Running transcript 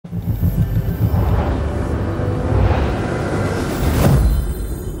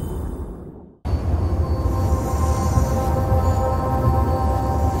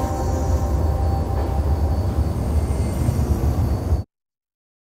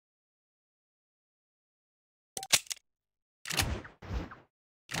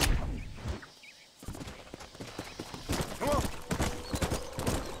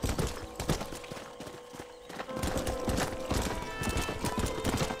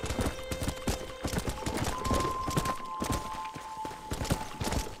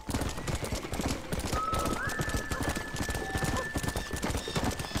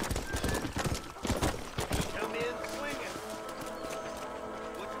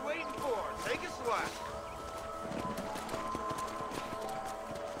Take a swat.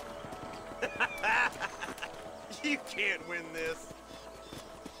 You can't win this.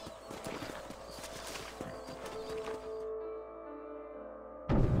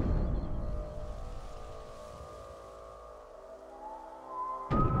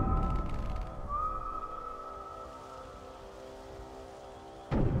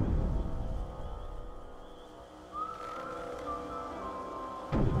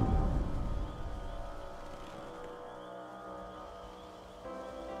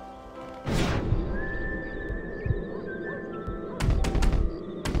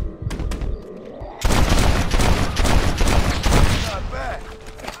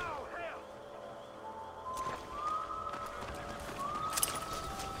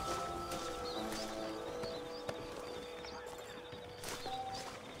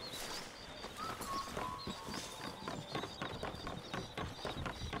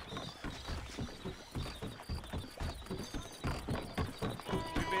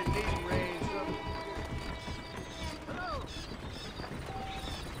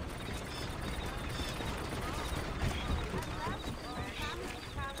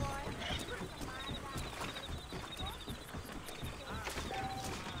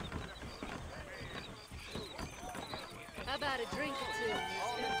 How about a drink or two,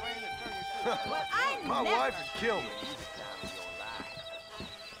 mister? Well, My wife would kill me.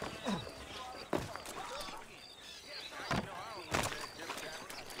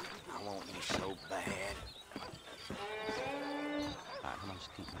 I want you so bad. All right, come on, just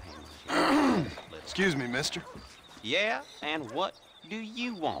keep my hand. Excuse me, mister. Yeah, and what do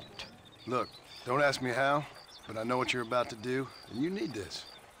you want? Look, don't ask me how, but I know what you're about to do, and you need this.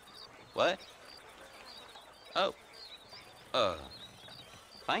 What? Oh.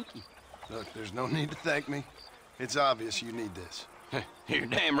 Thank you. Look, there's no need to thank me. It's obvious you need this. You're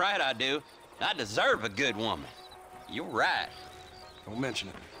damn right I do. I deserve a good woman. You're right. Don't mention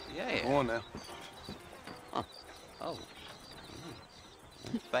it. Yeah. Go on now. Huh. Oh.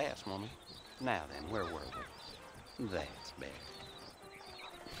 Fast, woman. Now then, where were we? That's better.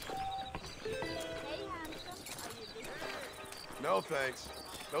 Hey, handsome. Are you busy? No thanks.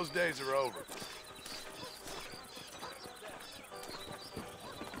 Those days are over.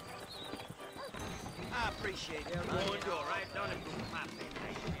 I appreciate it. Go and do it, right? Don't improve my thing.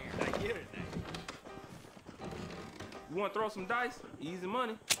 I get it now. You want to throw some dice? Easy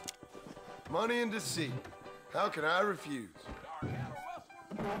money. Money and deceit. How can I refuse?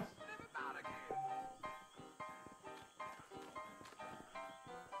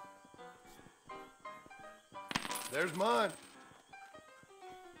 There's mine.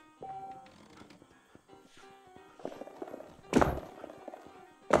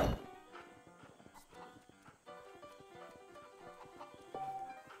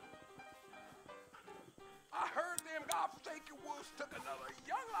 I heard them godforsaken wolves took another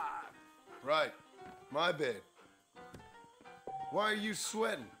young life. Right. My bed. Why are you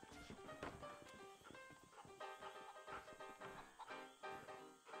sweating?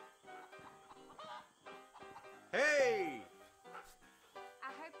 Hey!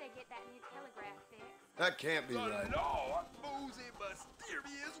 I hope they get that new telegraph fixed. That can't be The right. Lord moves in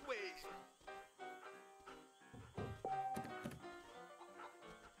mysterious ways.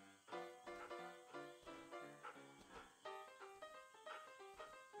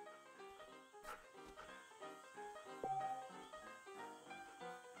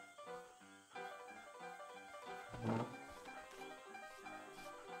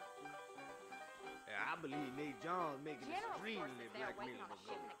 I believe Nate John's making General extremely forces there black waiting men on a will go.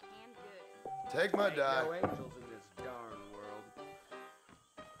 shipment of canned goods. Take my Ain't die. no angels in this darn world.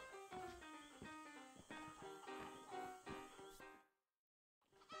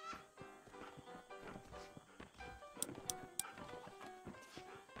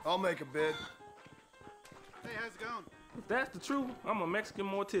 I'll make a bid. Hey, how's it going? If that's the truth, I'm a Mexican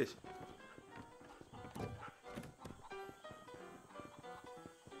mortician.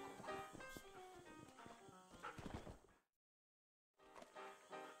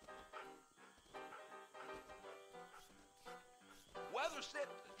 Weather's set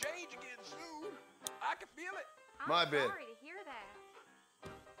to change again soon. I can feel it. I'm My bid. sorry to hear that.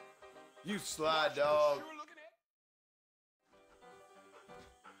 You sly Washington's dog. sure looking at.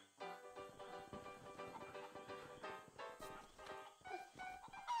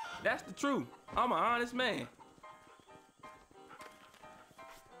 That's the truth. I'm an honest man.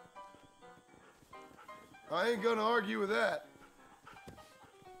 I ain't gonna argue with that.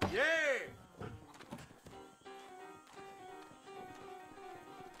 Yeah.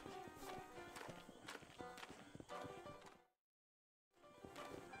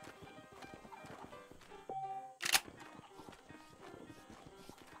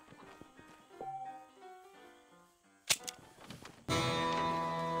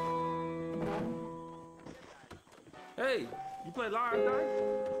 Hey, you play live dice?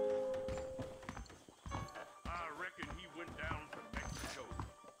 I reckon he went down to Mexico,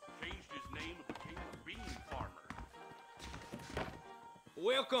 changed his name and became a bean farmer.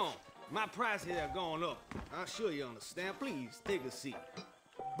 Welcome. My prices have gone up. I'm sure you understand. Please, take a seat.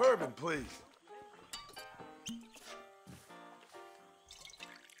 Bourbon, please.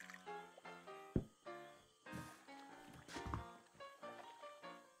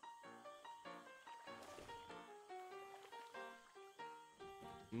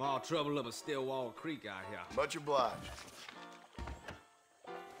 I'm all trouble up a Stillwell Creek out here. Much obliged.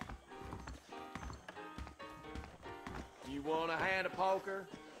 You want a hand of poker?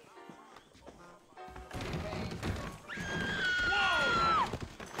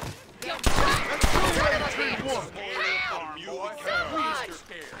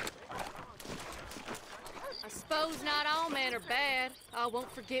 I suppose not all men are bad. I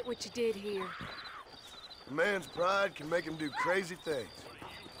won't forget what you did here. A man's pride can make him do crazy things.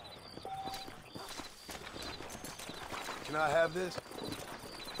 Can I have this?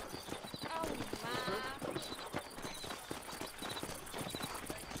 Oh, my.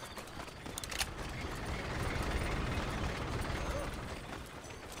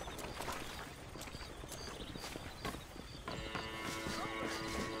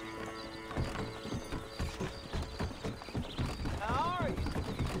 How are you?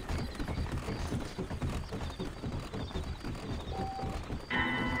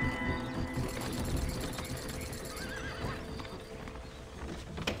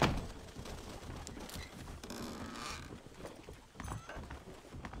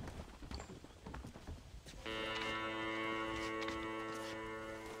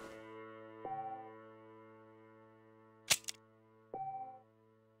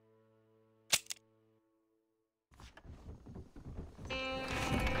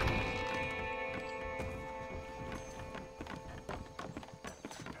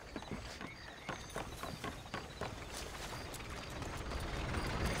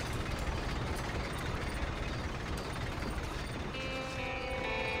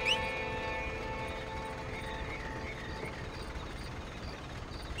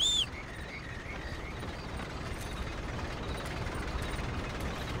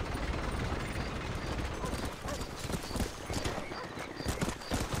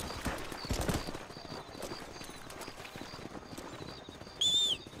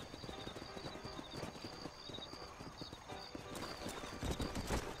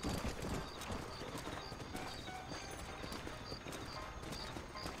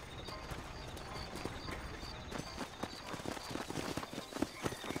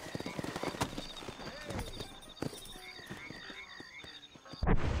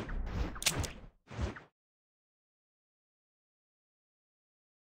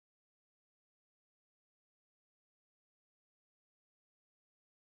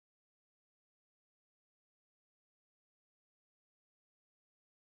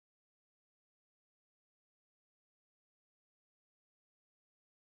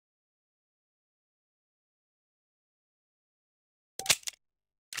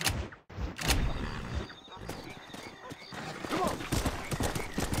 Darwin.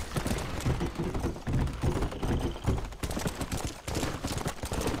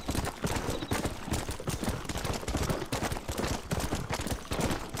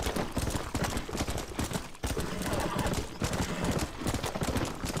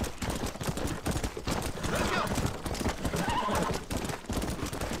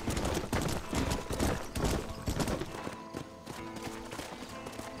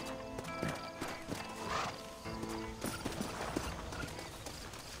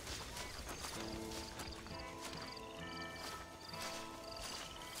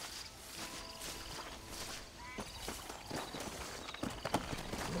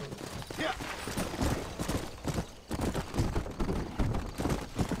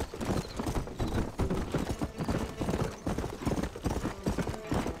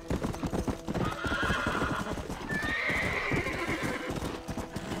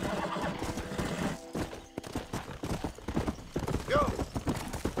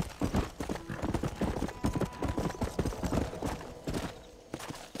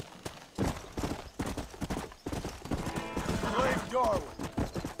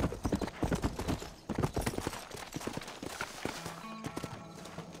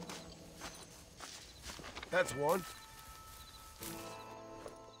 That's one.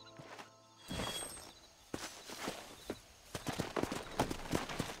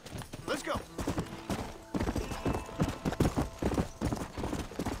 Let's go.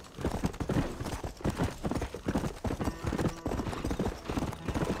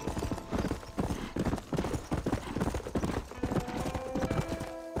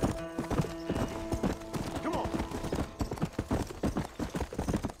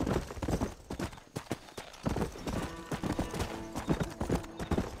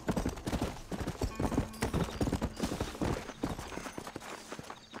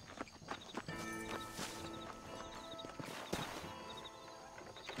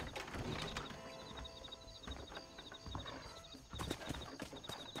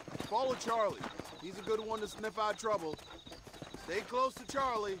 Follow Charlie. He's a good one to sniff out trouble. Stay close to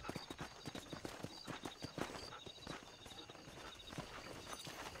Charlie.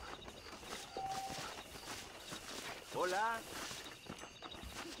 Hola.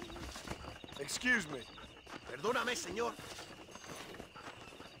 Excuse me. Perdóname, señor.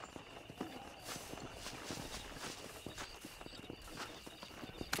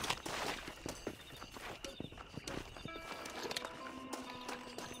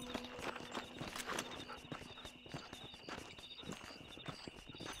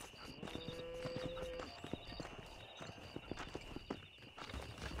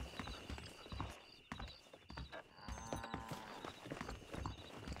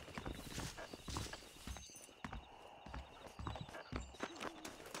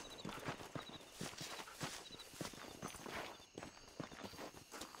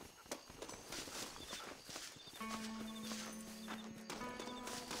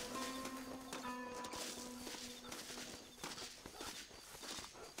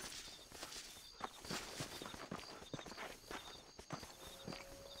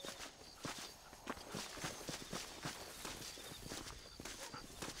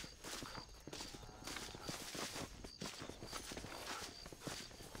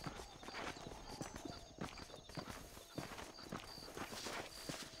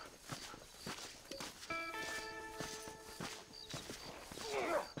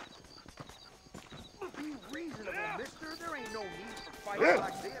 Mister, there ain't no need for fighting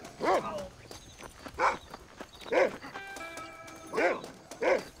like this.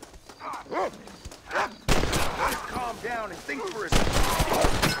 Just calm down and think for a second.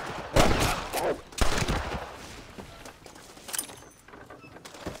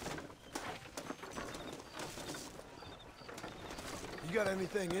 You got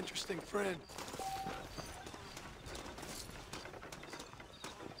anything interesting, friend?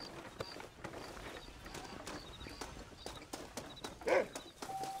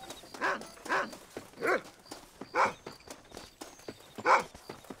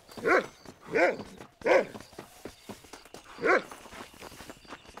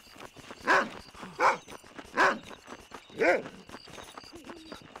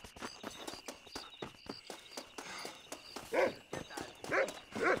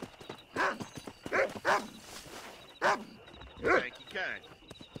 Thank you, kind.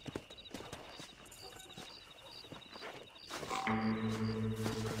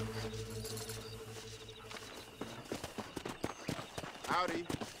 Howdy.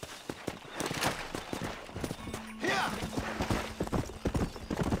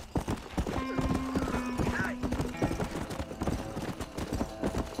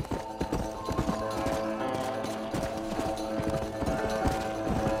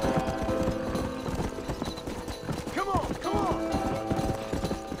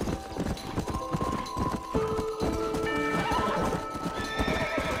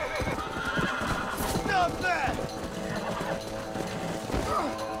 Stop that!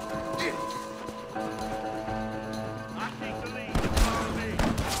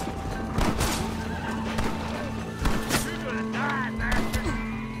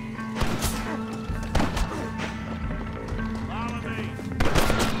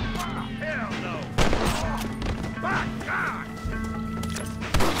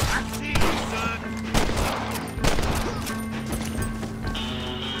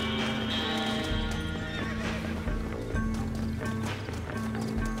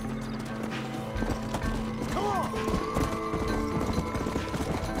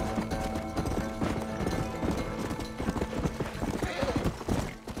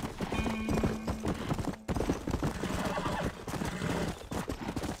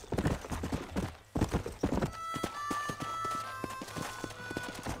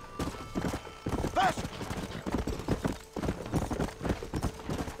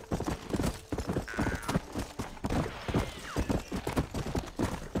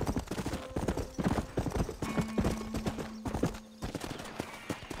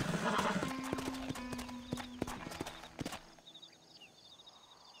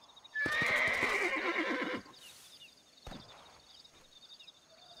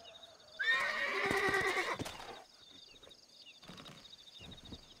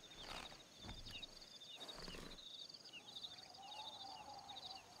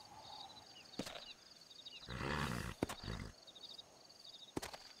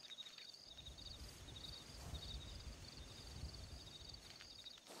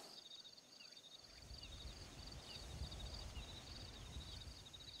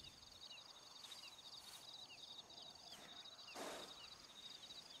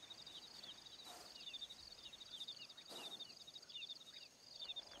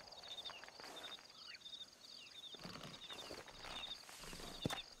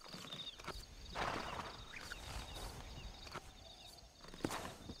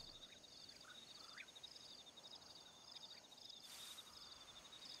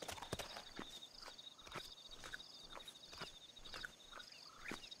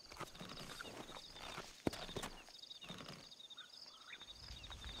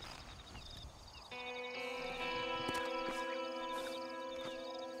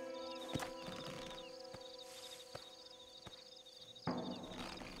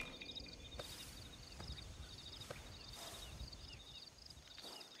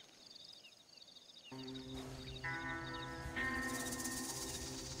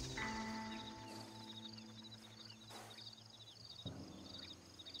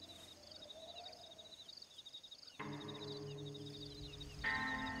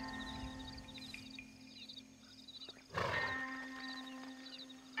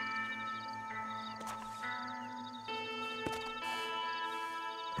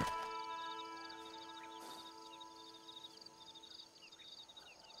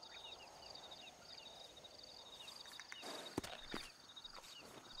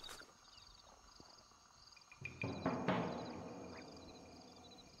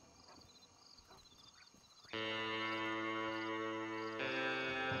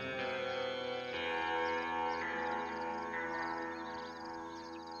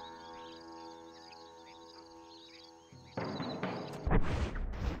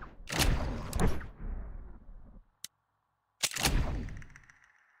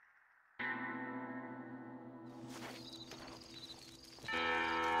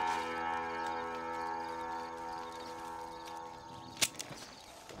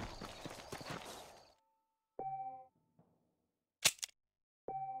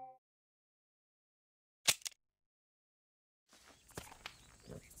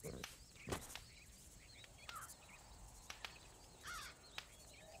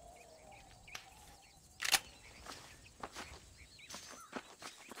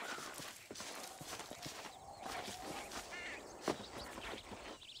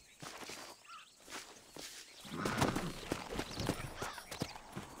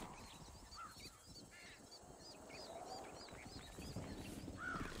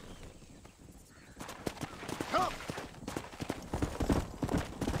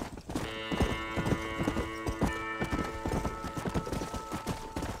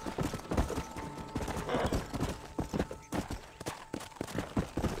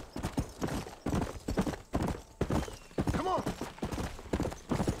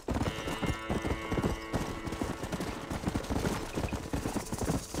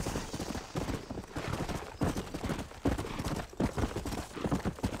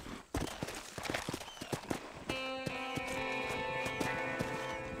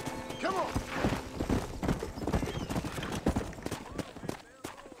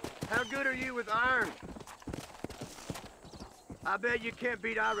 How good are you with iron? I bet you can't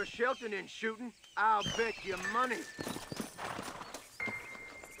beat Ira Shelton in shooting. I'll bet you money.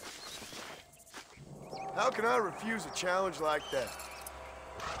 How can I refuse a challenge like that?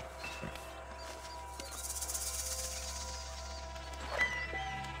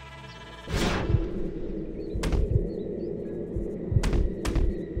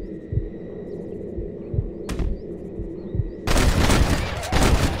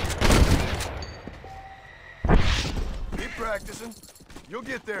 Keep practicing. You'll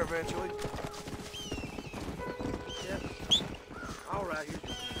get there eventually. Yeah. All right, here's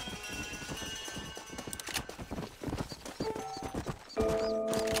your...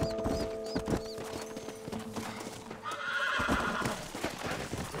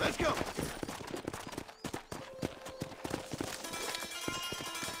 Let's go.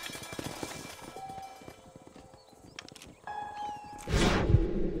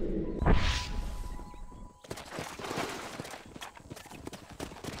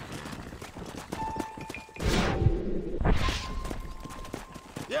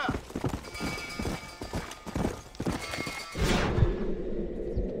 Yeah.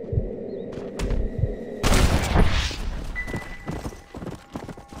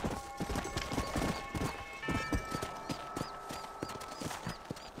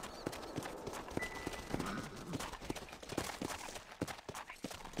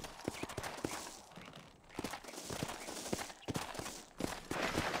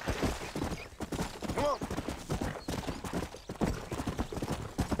 Come on.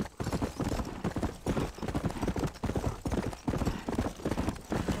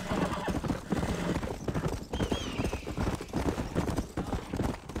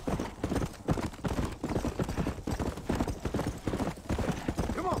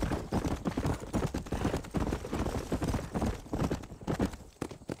 Come on.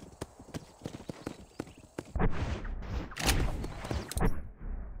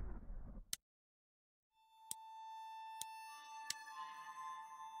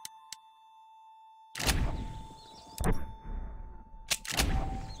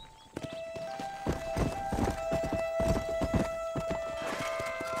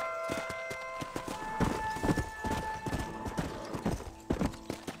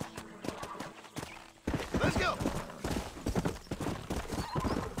 Let's go.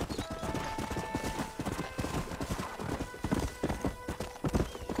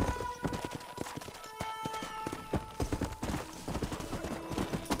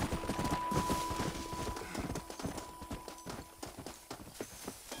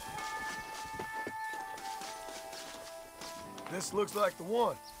 This looks like the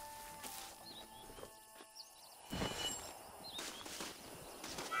one.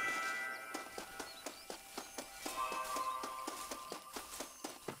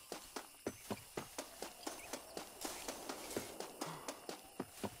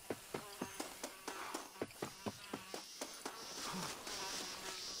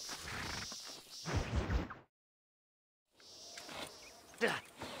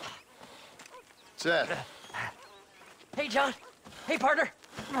 Seth, Hey, John. Hey, partner.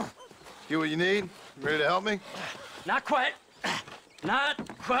 get what you need? You ready to help me? Not quite. Not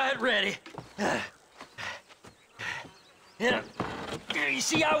quite ready. You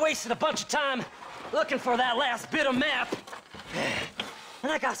see, I wasted a bunch of time looking for that last bit of map.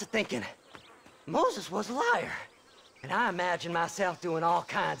 And I got to thinking, Moses was a liar. And I imagined myself doing all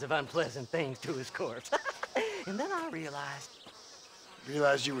kinds of unpleasant things to his corpse. And then I realized...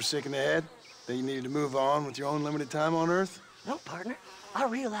 Realized you were sick in the head? That you needed to move on with your own limited time on Earth? No, partner. I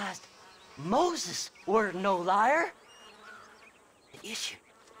realized Moses weren't no liar. The issue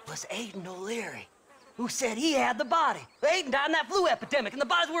was Aiden O'Leary, who said he had the body. Aiden died in that flu epidemic, and the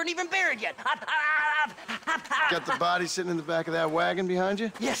bodies weren't even buried yet. Got the body sitting in the back of that wagon behind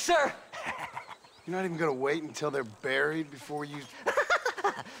you? Yes, sir. You're not even gonna wait until they're buried before you...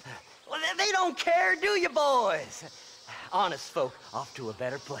 Well, they don't care, do you, boys? Honest folk off to a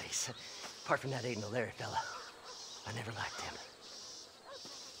better place. Apart from that Aiden O'Leary fella, I never liked him.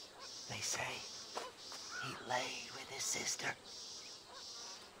 They say he laid with his sister.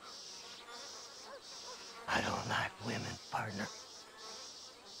 I don't like women, partner.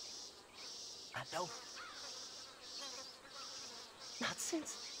 I don't. Not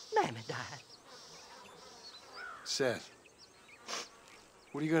since Mammy died. Seth,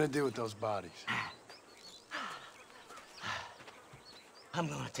 what are you gonna do with those bodies? I'm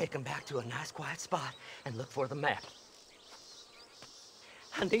gonna take them back to a nice quiet spot and look for the map.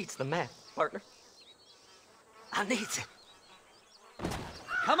 I needs the map, partner. I needs it.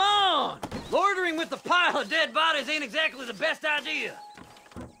 Come on! Loitering with the pile of dead bodies ain't exactly the best idea.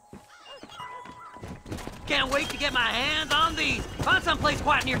 can't wait to get my hands on these. Find someplace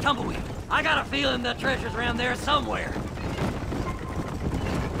quiet near Tumbleweed. I got a feeling the treasure's around there somewhere.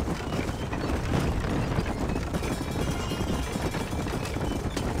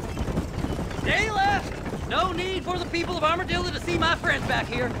 Stay left! No need for the people of Armadillo to see my friends back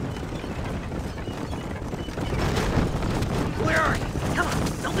here. Where are you? Come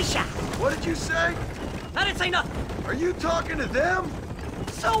on, don't be shy. What did you say? I didn't say nothing. Are you talking to them?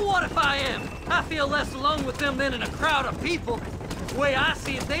 So what if I am? I feel less alone with them than in a crowd of people. The way I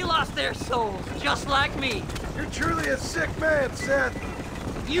see it, they lost their souls, just like me. You're truly a sick man, Seth.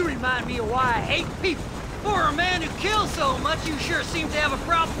 You remind me of why I hate people. For a man who kills so much, you sure seem to have a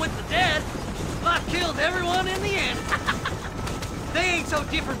problem with the dead. I've killed everyone in the end. They ain't so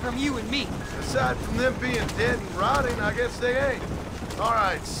different from you and me. Aside from them being dead and rotting, I guess they ain't. All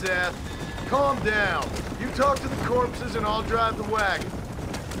right, Seth. Calm down. You talk to the corpses and I'll drive the wagon.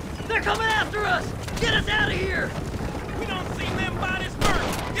 They're coming after us! Get us out of here! We don't see them bodies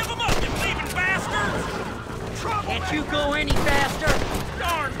first. Give them up, you thieving bastards! Trouble! Can't you go any faster?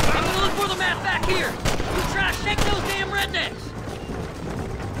 Darn! I'm gonna look for the map back here. You try to shake those damn rednecks.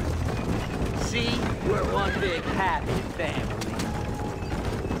 See? We're one big happy family.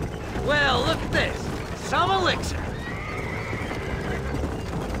 Well, look at this. Some elixir.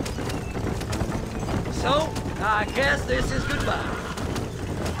 So, I guess this is goodbye.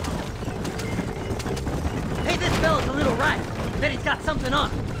 Hey, this fella's a little right. Bet he's got something on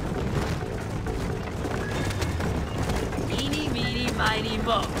him. Meeny, meeny, miny,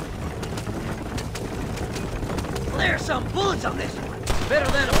 mo. There's some bullets on this one. Better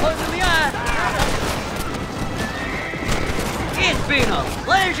than a poison in the eye. It's been a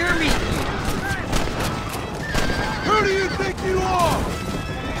pleasure meeting you. Who do you think you are?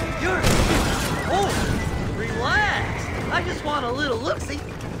 You're... Oh, relax. I just want a little look-see.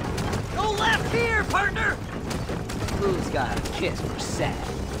 Go left here, partner. Who's got a kiss for Sam?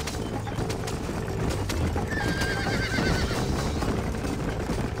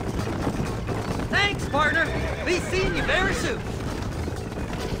 Thanks, partner. Be seeing you very soon.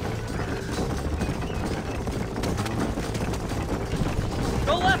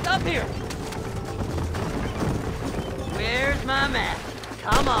 Go left up here. Where's my map?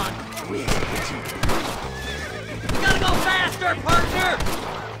 Come on. We gotta go faster, partner!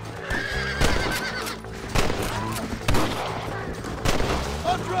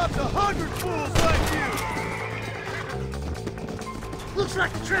 I've dropped 100 fools like you! Looks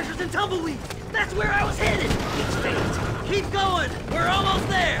like the treasure's in Tumbleweed. That's where I was headed. It's fate. Keep going. We're almost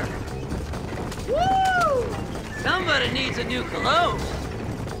there. Woo! Somebody needs a new cologne.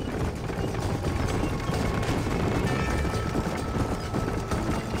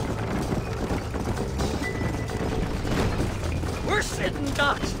 We're sitting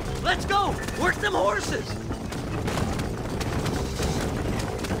ducks. Let's go. Work them horses.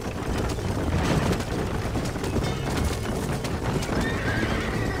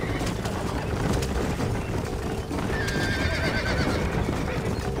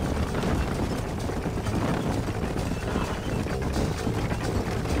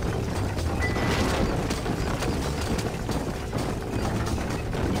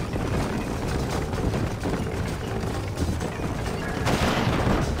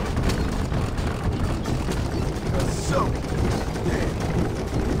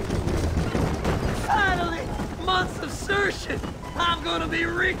 Finally! Months of searching! I'm gonna be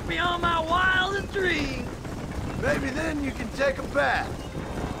rich beyond my wildest dreams! Maybe then you can take a bath.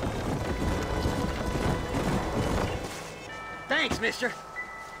 Thanks, mister.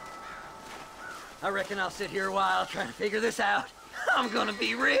 I reckon I'll sit here a while trying to figure this out. I'm gonna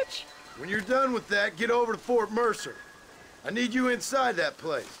be rich. When you're done with that, get over to Fort Mercer. I need you inside that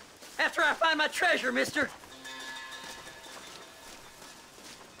place. After I find my treasure, mister.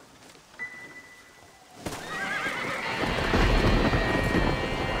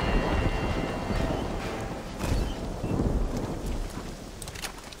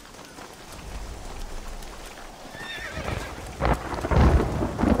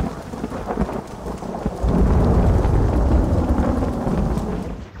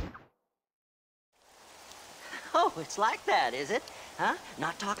 Oh, it's like that, is it? Huh?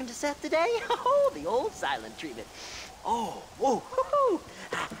 Not talking to Seth today? Oh, the old silent treatment. Oh, whoa, hoo-hoo.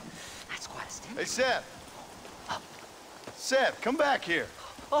 That's quite a stench. Hey, Seth. Seth, come back here.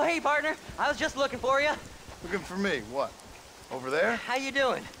 Oh, hey, partner. I was just looking for you. Looking for me, what? Over there? How you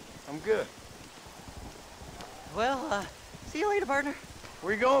doing? I'm good. Well, see you later, partner.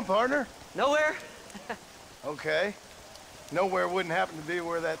 Where you going, partner? Nowhere. Okay. Nowhere wouldn't happen to be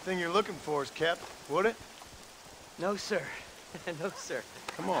where that thing you're looking for is kept, would it? No, sir. No, sir.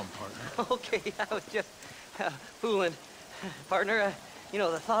 Come on, partner. Okay, I was just fooling. Partner, you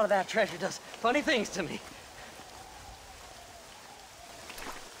know, the thought of that treasure does funny things to me.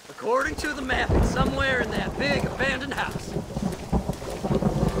 According to the map, it's somewhere in that big abandoned house.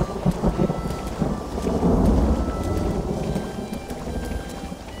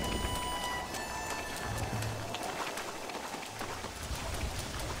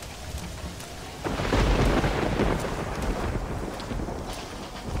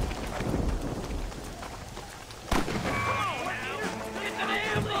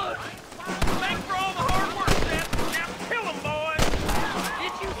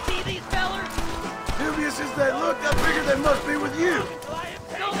 As they look, I figured they must be with you.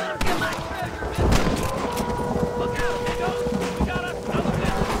 Don't let them get my treasure, mister! Look out, Nico! We got us another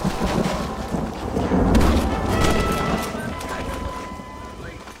mister!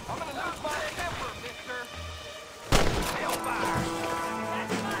 I'm gonna lose my temper, mister. Hellfire!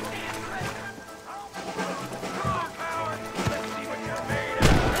 That's my damn treasure! Come on, coward. Let's see what you're made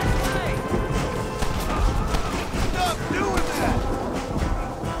of. Stop doing that!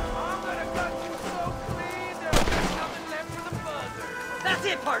 I'm gonna cut you so clean there'll be nothing left for the buzzer. That's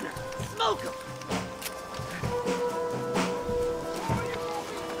it, partner! Smoke 'em!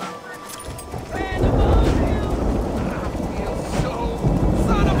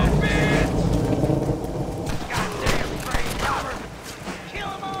 Son of a bitch! Goddamn brain cover! Kill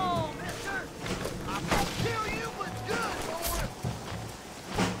 'em all, mister! I'm gonna kill you, but good, boy!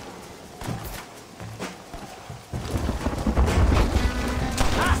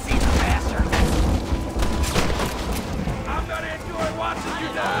 I see the bastard! I'm gonna enjoy watching you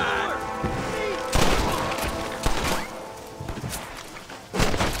die!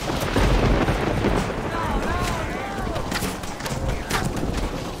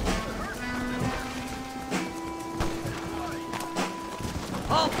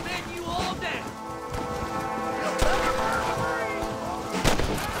 I'll bend you all down!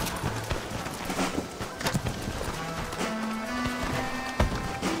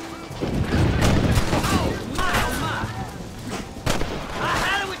 Oh my! I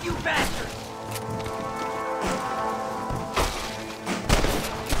had it with you bastards!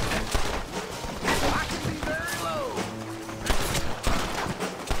 I can be very low.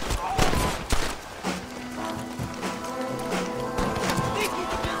 Think you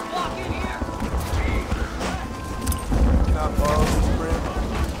can just walk in here? Can I borrow this, friend?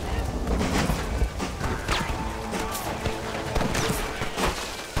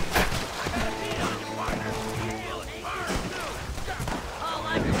 Oh,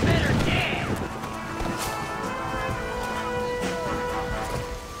 like a better dead!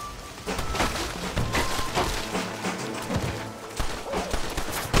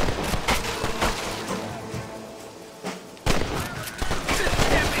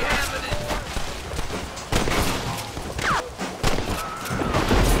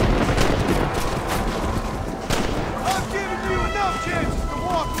 I've given you enough chances to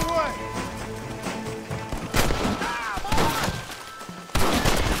walk away.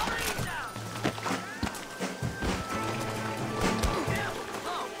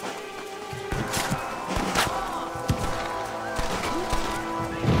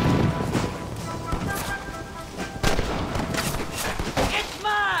 It's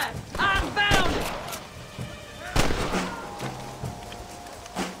mine! I found it!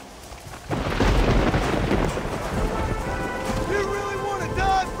 You really want to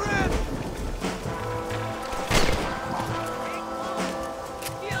die, friend?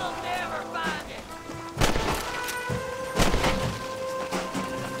 You'll never find it!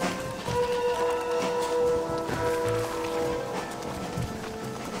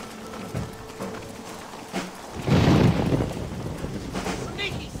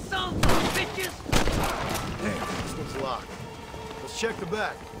 Sneaky sons of bitches! Damn, this one's locked. Let's check the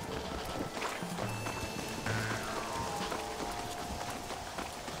back.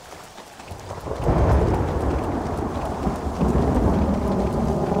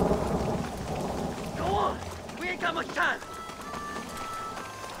 Go on! We ain't got much time!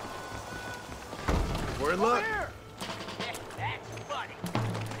 We're in luck. That's funny!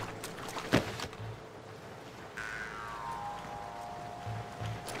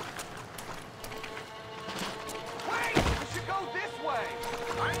 Wait! We should go this way!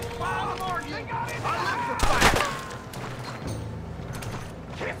 I ain't following or you got it! I live for fire!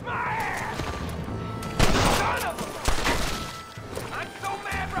 Kiss my ass! Son of a... I'm so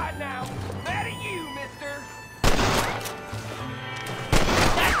mad right now! Mad at you, mister!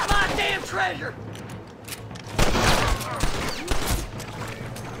 That's my damn treasure!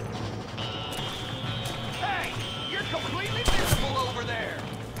 Hey! You're completely missing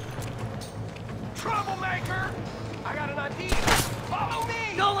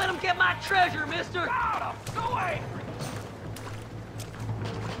him get my treasure, mister! God, I'm so angry!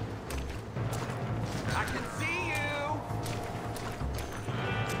 I can see you!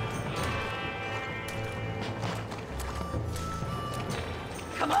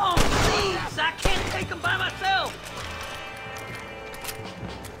 Come on, please! I can't take him by myself!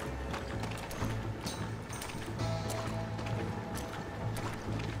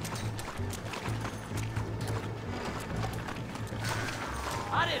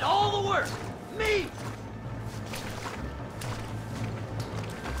 I did all the work! Me!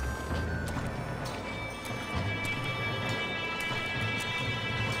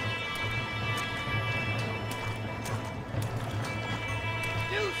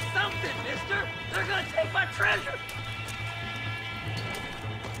 Do something, mister! They're gonna take my treasure!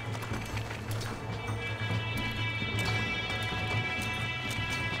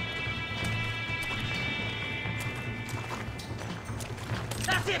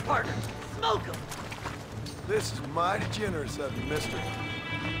 That's it, partner! Smoke 'em! This is mighty generous of you, mister.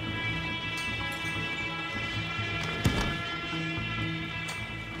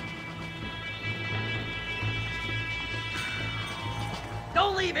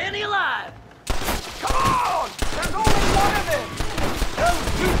 Don't leave any alive! Come on! There's only one of them!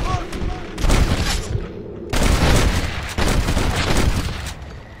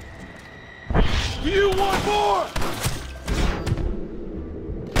 You want more?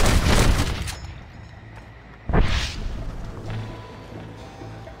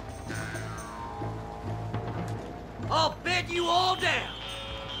 I'll bed you all down!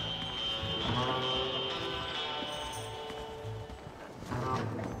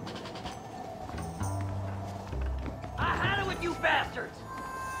 I had it with you bastards!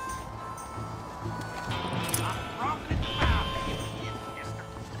 I'm frothing at the mouth to get you, mister.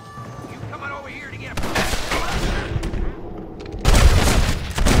 You coming over here to get a...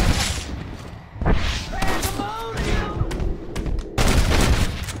 Pandemonium!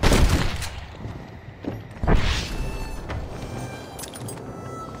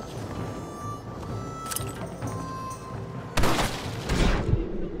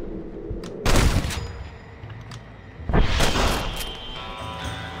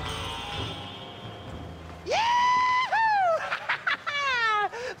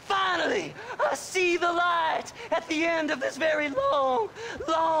 Finally, I see the light at the end of this very long,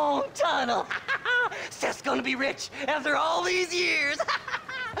 long tunnel. Seth's gonna be rich after all these years.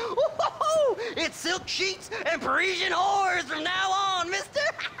 Woo-hoo-hoo! It's silk sheets and Parisian whores from now on, mister.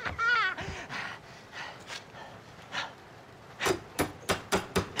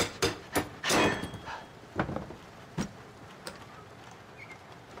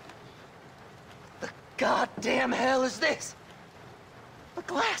 The goddamn hell is this? A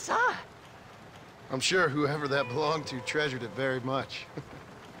glass eye? I'm sure whoever that belonged to treasured it very much.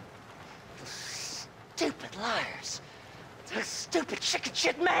 Stupid liars. Those stupid chicken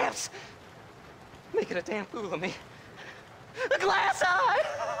shit maps. Making a damn fool of me. A glass eye!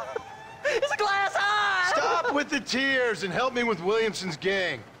 It's a glass eye! Stop with the tears and help me with Williamson's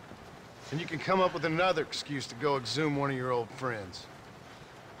gang. And you can come up with another excuse to go exhume one of your old friends.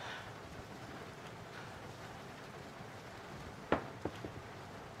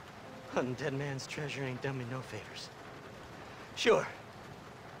 Hunting dead man's treasure ain't done me no favors. Sure.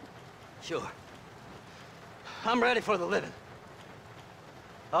 I'm ready for the living.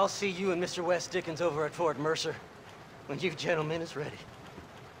 I'll see you and Mr. West Dickens over at Fort Mercer when you gentlemen is ready.